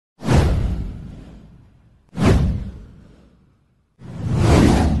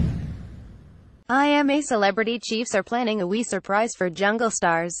I am a celebrity. Chiefs are planning a wee surprise for jungle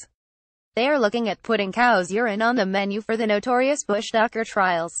stars. They are looking at putting cow's urine on the menu for the notorious bush ducker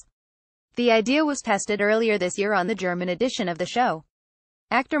trials. The idea was tested earlier this year on the German edition of the show.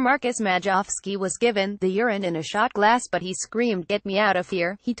 Actor Markus Majowski was given the urine in a shot glass, but he screamed, "Get me out of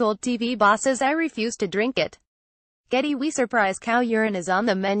here." He told TV bosses, "I refuse to drink it." Getty, we surprise cow urine is on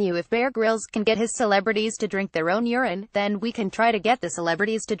the menu. If Bear Grylls can get his celebrities to drink their own urine, then we can try to get the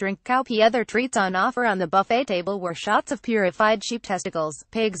celebrities to drink cow pee. Other treats on offer on the buffet table were shots of purified sheep testicles,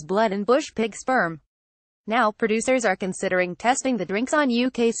 pig's blood and bush pig sperm. Now, producers are considering testing the drinks on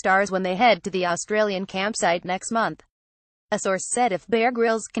UK stars when they head to the Australian campsite next month. A source said if Bear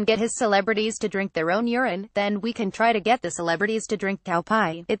Grylls can get his celebrities to drink their own urine, then we can try to get the celebrities to drink cow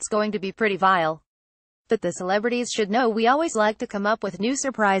pie. It's going to be pretty vile. But the celebrities should know we always like to come up with new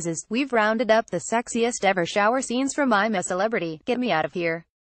surprises. We've rounded up the sexiest ever shower scenes from I'm a Celebrity, Get Me Out of Here.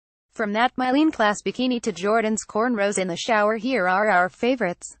 From that Mylene class bikini to Jordan's cornrows in the shower, here are our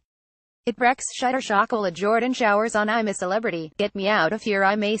favorites. It Rex Shuttershockle. Jordan showers on I'm a Celebrity, Get Me Out of Here.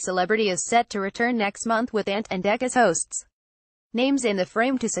 I'm a Celebrity is set to return next month with Ant and Dec as hosts. Names in the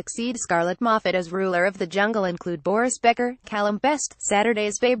frame to succeed Scarlett Moffat as ruler of the jungle include Boris Becker, Callum Best,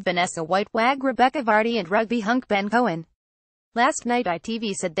 Saturday's Babe Vanessa White, Wag Rebecca Vardy and rugby hunk Ben Cohen. Last night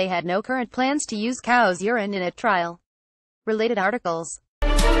ITV said they had no current plans to use cow's urine in a trial. Related articles.